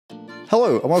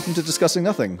Hello, and welcome to Discussing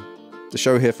Nothing, the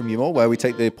show here from Umore, where we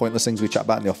take the pointless things we chat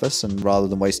about in the office, and rather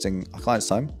than wasting our clients'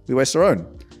 time, we waste our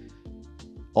own.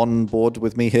 On board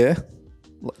with me here,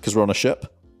 because we're on a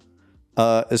ship,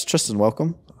 is Tristan.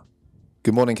 Welcome.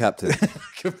 Good morning, Captain.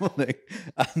 Good morning,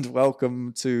 and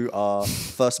welcome to our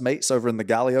first mates over in the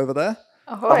galley over there.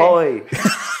 Ahoy. Ahoy.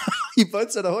 You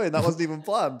both said ahoy, and that wasn't even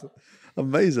planned.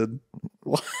 Amazing.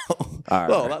 Wow. All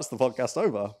Well, right. that's the podcast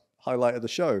over. Highlight of the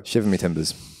show. Shiver me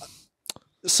timbers.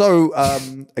 So,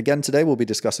 again, today we'll be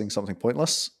discussing something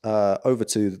pointless. Over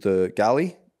to the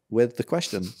galley with the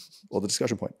question or the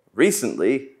discussion point.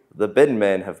 Recently, the bin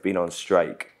men have been on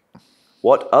strike.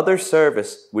 What other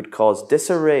service would cause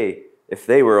disarray if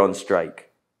they were on strike?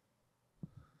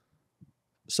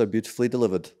 So beautifully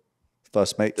delivered.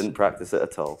 First mate. Didn't practice it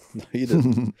at all. No, you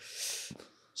didn't.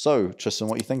 So, Tristan,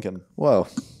 what are you thinking? Well,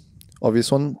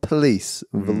 obvious one. Police.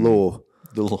 The law.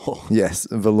 The law. Yes,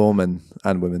 the lawmen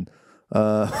and women.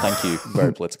 Thank you.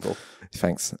 Very political.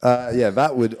 Thanks. Yeah,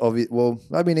 that would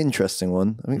that'd be an interesting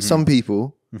one. I think some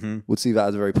people would see that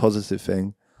as a very positive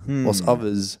thing, whilst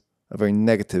others a very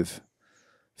negative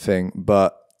thing.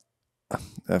 But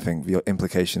I think the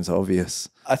implications are obvious.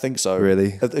 I think so.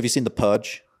 Really? Have you seen The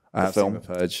Purge? I have seen The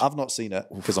Purge. I've not seen it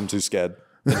because I'm too scared.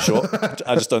 In short,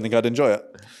 I just don't think I'd enjoy it.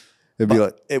 It'd be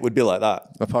like, It would be like that.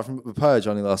 apart from The Purge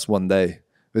only lasts one day.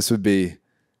 This would be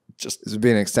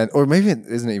an extent, or maybe it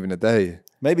isn't even a day.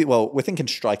 Maybe, well, we're thinking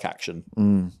strike action,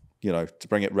 you know, to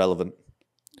bring it relevant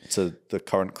to the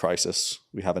current crisis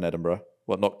we have in Edinburgh.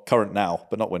 Well, not current now,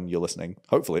 but not when you're listening.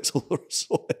 Hopefully it's all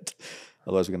sorted.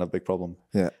 Otherwise we're going to have a big problem.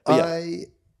 Yeah. But yeah.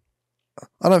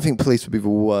 I don't think police would be the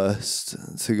worst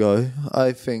to go.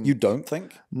 I think You don't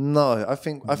think? No, I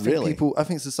think Really? I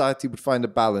think society would find a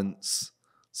balance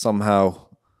somehow.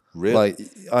 Really?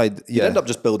 Like You'd end up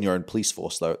just building your own police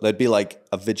force, though. There'd be like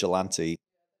a vigilante.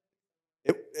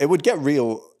 It would get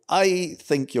real. I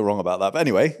think you're wrong about that. But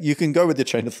anyway, you can go with your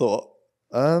train of thought.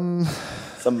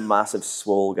 Some massive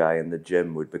swole guy in the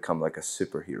gym would become like a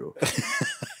superhero.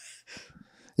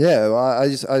 Yeah, I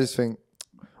just think,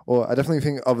 or I definitely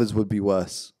think others would be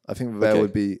worse. I think there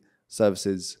would be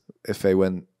services if they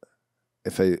went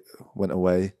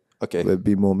away. Okay. There'd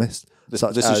be more missed. This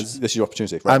such as is your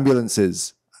opportunity. Right?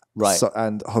 ambulances, Right.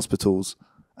 and hospitals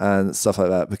and stuff like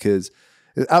that. Because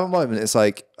at the moment, it's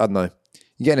like, I don't know,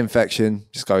 you get an infection,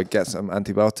 just go get some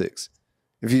antibiotics.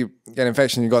 If you get an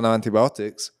infection, you got no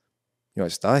antibiotics, you might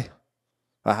just die.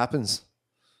 That happens,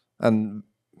 and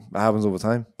that happens all the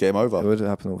time. Game over. It would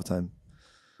happen all the time.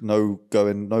 No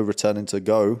returning to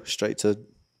go straight to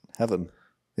heaven.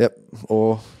 Yep.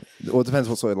 Or it depends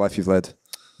what sort of life you've led.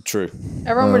 True.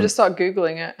 Everyone would just start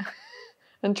Googling it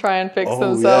and try and fix Oh,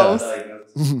 themselves.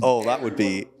 Oh, that would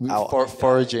be out.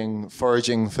 Foraging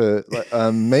for like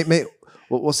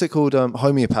what's it called?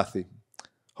 Homeopathy.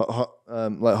 Like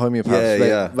homeopaths.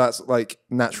 Yeah. That's like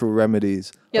natural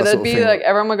remedies. Yeah, that that'd sort of be thing. like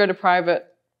everyone would go to private.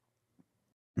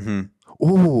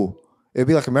 Ooh, it'd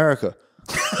be like America.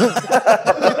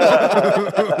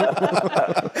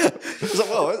 So,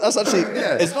 well, that's actually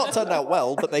it's not turned out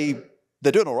well, but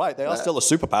they're doing all right. They are still a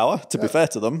superpower, to be fair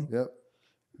to them. Yep.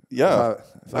 Yeah.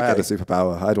 If I had a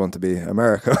superpower, I'd want to be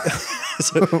America.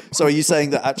 So are you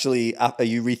saying that actually, are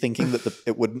you rethinking that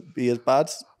it wouldn't be as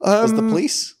bad as the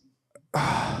police?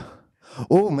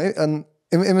 Oh, maybe, and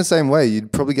in the same way,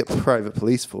 you'd probably get private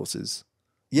police forces.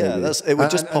 Yeah, maybe. it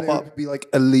would just pop and up. It would be like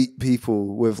elite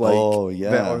people with like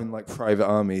their own like private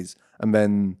armies, and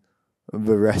then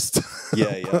the rest.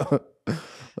 Yeah.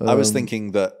 I was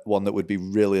thinking that one that would be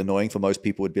really annoying for most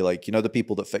people would be like, you know, the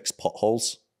people that fix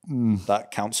potholes,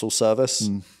 that council service.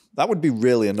 That would be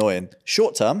really annoying.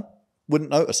 Short term, wouldn't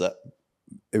notice it.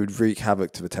 It would wreak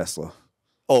havoc to the Tesla.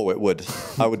 Oh, it would.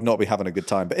 I would not be having a good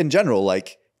time. But in general,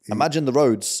 like, imagine the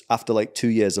roads after like 2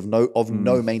 years of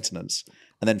no maintenance,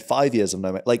 and then 5 years of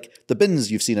like the bins.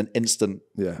 You've seen an instant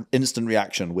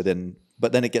reaction within,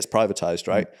 but then it gets privatized,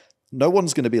 right? No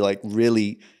one's going to be like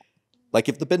really, like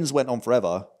if the bins went on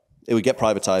forever, it would get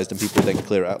privatized and people would then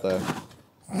clear it out there.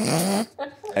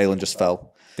 Aylin just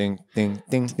fell. Ding, ding,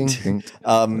 ding, ding, ding.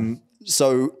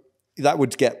 So that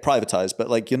would get privatized, but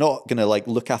like you're not going to like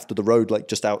look after the road like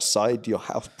just outside your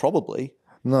house, probably.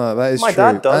 No, that is My true.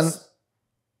 dad does. And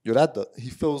your dad does. He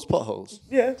fills potholes.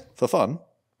 Yeah. For fun.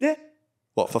 Yeah.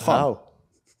 What, for fun? How?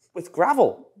 With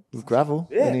gravel. With gravel?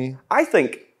 Yeah. I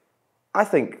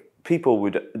think people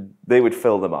would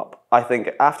fill them up. I think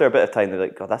after a bit of time, they're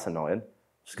like, God, that's annoying.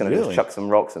 Just going to Really? just chuck some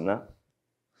rocks in there.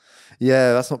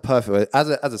 Yeah, that's not perfect. As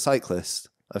a cyclist,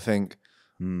 I think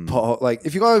pothole, like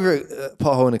if you go over a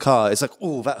pothole in a car, it's like,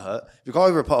 oh, that hurt. If you go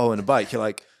over a pothole in a bike, you're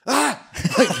like,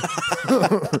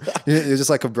 You're just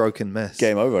like a broken mess.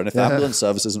 Game over. And if the ambulance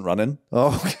service isn't running,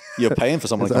 you're paying for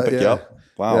someone to come pick you up.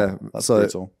 Wow, that's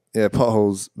brutal. Yeah,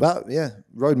 potholes.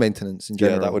 Road maintenance in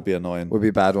general. Yeah, that would be annoying. Would be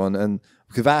a bad one, and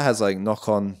because that has like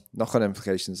knock-on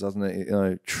implications, doesn't it? You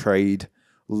know, trade,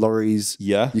 lorries.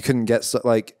 Yeah, you couldn't get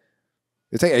like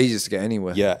it'd take ages to get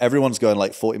anywhere. Yeah, everyone's going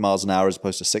like 40 miles an hour as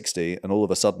opposed to 60, and all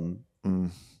of a sudden,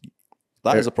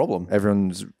 that is a problem.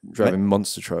 Everyone's driving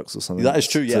monster trucks or something. That is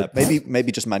true. Yeah,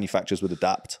 maybe just manufacturers would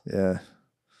adapt. Yeah.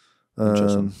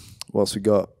 Interesting. What else we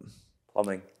got?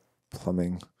 Plumbing.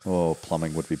 Oh,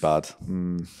 plumbing would be bad.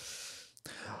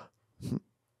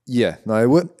 Yeah, no, it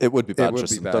would. It would be bad, would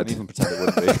Tristan. be bad. Don't even pretend it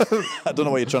wouldn't be. I don't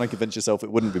know why you're trying to convince yourself it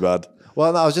wouldn't be bad.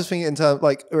 Well, no, I was just thinking in terms,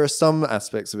 like, there are some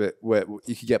aspects of it where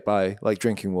you could get by, like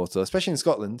drinking water, especially in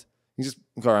Scotland. You just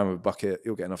go around with a bucket,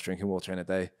 you'll get enough drinking water in a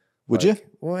day. Would you?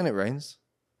 Well, when it rains.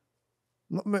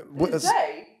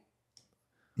 Day?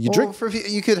 You drink?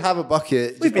 You could have a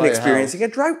bucket. We've been experiencing a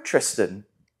drought, Tristan.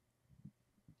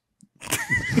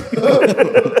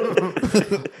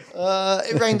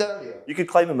 It rained earlier. You could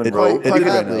claim a Monroe.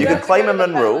 You could claim a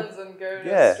Monroe.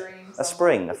 Yeah, a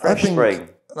spring, a fresh spring.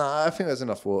 No, I think there's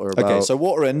enough water. Okay, so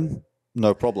water in,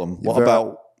 no problem. What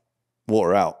about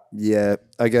water out? Yeah,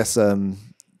 I guess.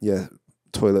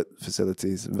 Toilet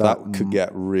facilities that could get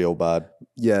real bad.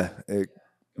 Yeah,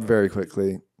 very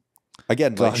quickly.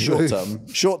 Again, like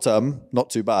short term, not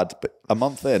too bad, but a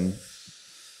month in,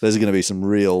 there's going to be some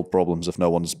real problems if no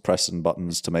one's pressing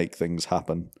buttons to make things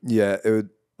happen. Yeah, it would.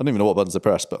 I don't even know what buttons to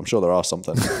press, but I'm sure there are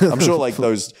something. I'm sure like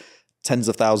those tens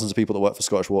of thousands of people that work for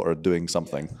Scottish Water are doing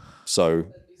something. So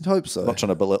I hope so. I'm not trying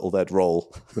to belittle their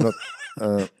role.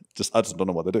 I just don't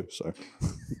know what they do. So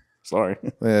sorry.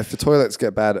 Yeah, if the toilets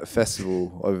get bad at a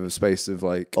festival over the space of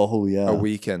like a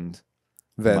weekend,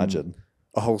 then imagine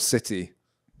a whole city,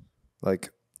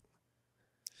 like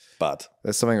bad.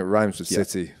 There's something that rhymes with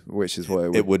city, which is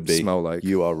what it would be. Smell like.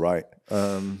 You are right.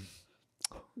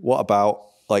 What about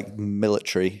like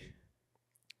military?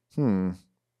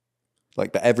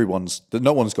 Like, but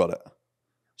no one's got it.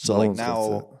 So like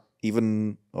now,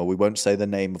 even we won't say the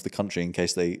name of the country in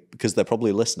case because they're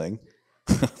probably listening.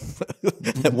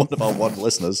 One of our one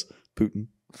listeners, Putin.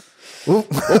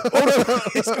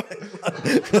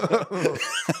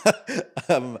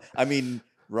 I mean,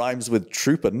 rhymes with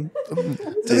troopin.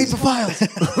 Delete the files.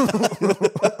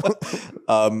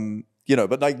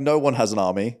 But like no one has an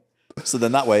army. So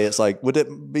then that way it's like, would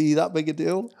it be that big a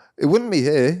deal? It wouldn't be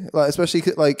here, like especially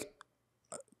like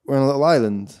we're on a little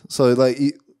island. So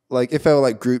like if there were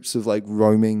like groups of like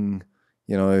roaming,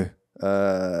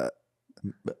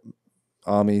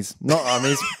 armies, not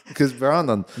armies because there are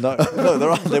none. No,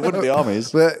 there wouldn't be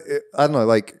armies. But I don't know,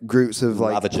 like groups of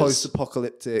like Ravages.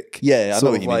 post-apocalyptic, I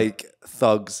know what you mean. Like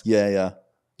thugs. Yeah.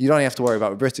 You don't have to worry about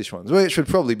the British ones, which would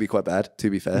probably be quite bad, to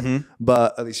be fair. Mm-hmm.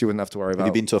 But at least you wouldn't have to worry about.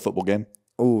 Have you been to a football game?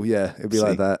 Oh yeah, it'd be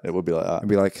like that. It would be like that. It'd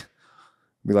be like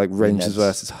Rangers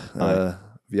versus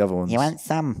the other ones. You want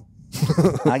some?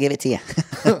 I'll give it to you.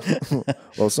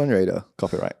 Well, Sun Raider.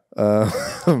 Copyright.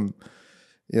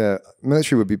 Yeah,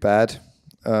 military would be bad.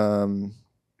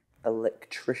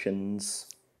 Electricians.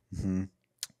 Mm-hmm.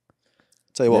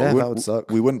 Tell you what, that would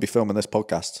suck. We wouldn't be filming this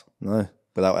podcast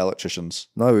without electricians.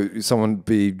 No, someone would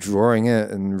be drawing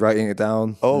it and writing it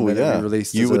down. Oh and yeah,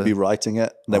 you would be writing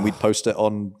it. And then we'd post it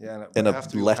on in a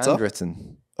letter.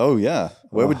 Handwritten. Oh yeah,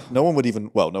 no one would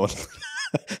even. Well, no one.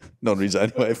 No one reads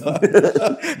it anyway.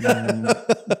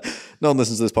 No one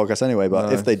listens to this podcast anyway.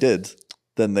 But if they did,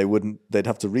 then they'd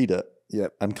have to read it.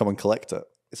 And come and collect it.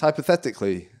 It's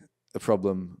hypothetically a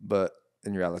problem, but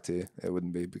in reality, it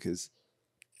wouldn't be because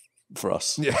for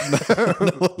us, no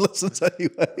one listens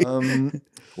anyway.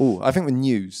 I think the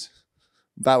news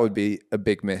that would be a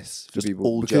big miss for just people.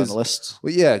 All journalists.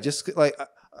 Well, yeah, just like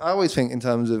I always think in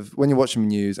terms of when you're watching the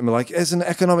news, and we're like, "It's an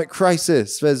economic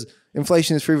crisis. There's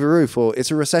inflation is through the roof, or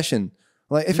it's a recession."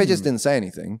 Like if they just didn't say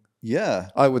anything,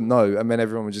 I wouldn't know, and then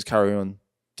everyone would just carry on.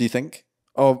 Do you think?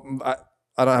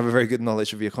 I don't have a very good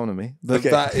knowledge of the economy, but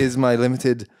that is my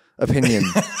limited opinion.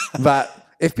 That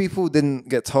if people didn't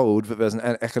get told that there's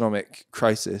an economic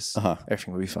crisis,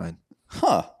 everything would be fine.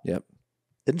 Yep.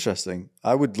 Interesting.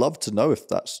 I would love to know if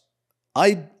that's.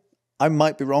 I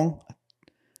might be wrong.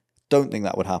 Don't think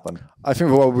that would happen. I think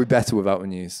the world would be better without the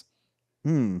news.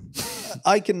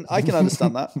 I can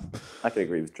understand that. I can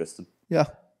agree with Tristan. Yeah,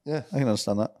 I can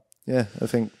understand that. Yeah, I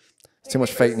think it's too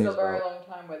much fake news. It's a very long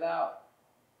time without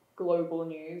global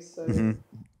news. So.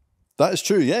 That is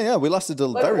true. Yeah. We lasted a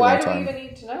very why long do time. we even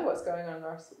need to know what's going on in the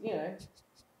rest?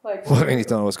 Like. Well, we need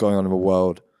to know what's going on in the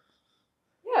world.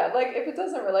 Yeah, like if it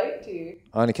doesn't relate to you,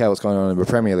 I only care what's going on in the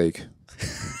Premier League.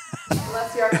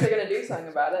 unless you're actually going to do something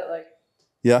about it, like.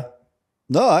 Yeah.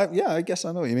 No, I guess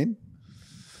I know what you mean.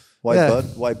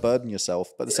 Why burden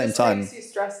yourself? But at the same time, it makes you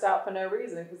stressed out for no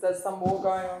reason because there's some war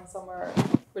going on somewhere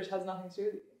which has nothing to do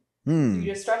with you.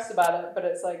 You're just stressed about it, but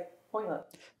it's like pointless.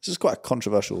 this is quite a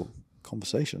controversial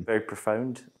conversation. Very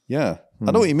profound. Yeah,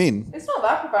 I know what you mean. It's not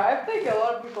that profound. I think a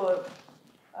lot of people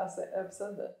have said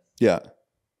this. Yeah,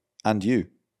 and you,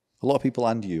 a lot of people,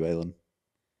 and you, Aylin,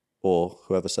 or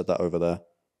whoever said that over there,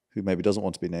 who maybe doesn't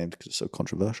want to be named because it's so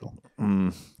controversial.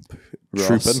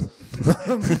 Ross.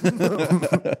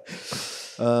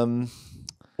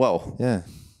 Well, Yeah.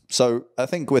 so I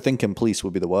think we're thinking police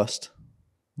would be the worst.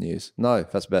 News. No,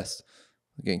 that's best.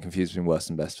 I'm getting confused between worst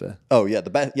and best there. Oh yeah, the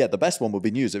best one would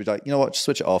be news. It would be like, you know what, just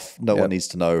switch it off. No one needs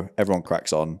to know. Everyone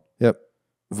cracks on. Yep.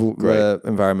 Great. The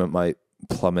environment might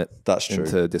plummet That's true.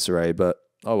 into disarray, but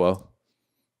oh well.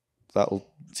 That'll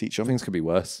teach them. Things could be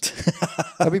worse.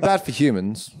 That'd be bad for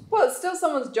humans. Well, it's still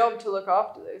someone's job to look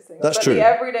after those things. That's but true. The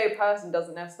everyday person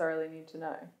doesn't necessarily need to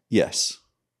know. Yes.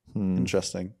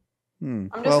 Interesting. I'm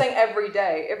just saying every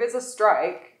day. If it's a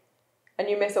strike and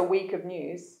you miss a week of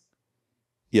news,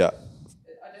 Yeah.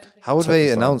 I don't think How would they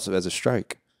announce it as a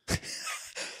strike?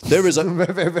 There is a.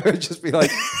 They would just be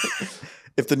like,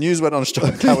 If the news went on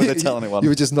strike, how would they tell anyone? you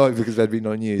would just know because there'd be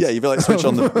no news. Yeah, you'd be like, switch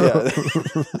on the.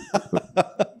 Yeah.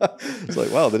 It's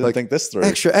like, wow, they didn't think this through.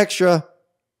 Extra.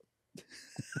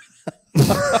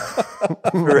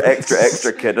 Your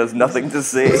extra kid has nothing to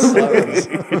say.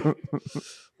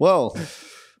 Well,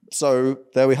 so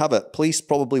there we have it. Police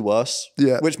probably worse.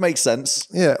 Yeah. Which makes sense.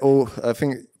 Yeah, or I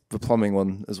think the plumbing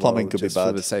one as well. Plumbing could be just bad.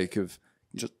 for the sake of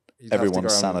Just you'd have to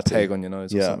everyone's go around with a sanity. peg on your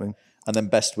nose or Yeah. something. And then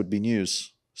best would be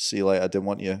news. See you later. Didn't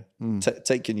want you.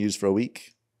 Take your news for a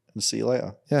week and see you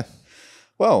later. Yeah.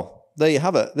 Well, there you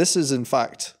have it. This is, in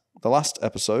fact, the last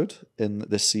episode in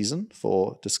this season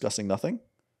for Discussing Nothing.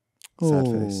 Sad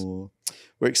face. Ooh.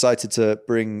 We're excited to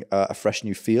bring a fresh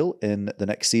new feel in the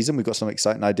next season. We've got some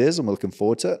exciting ideas and we're looking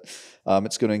forward to it.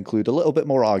 It's going to include a little bit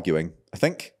more arguing, I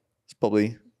think. It's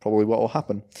probably what will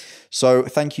happen. So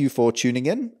thank you for tuning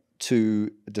in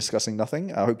to Discussing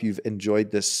Nothing. I hope you've enjoyed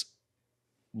this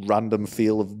random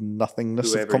feel of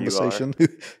nothingness Whoever of conversation.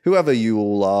 Whoever you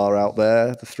all are out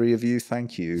there, the three of you,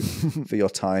 thank you for your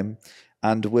time.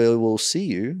 And we will see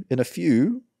you in a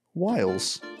few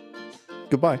whiles.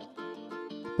 Goodbye.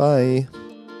 Bye.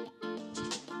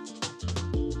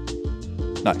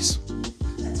 Nice.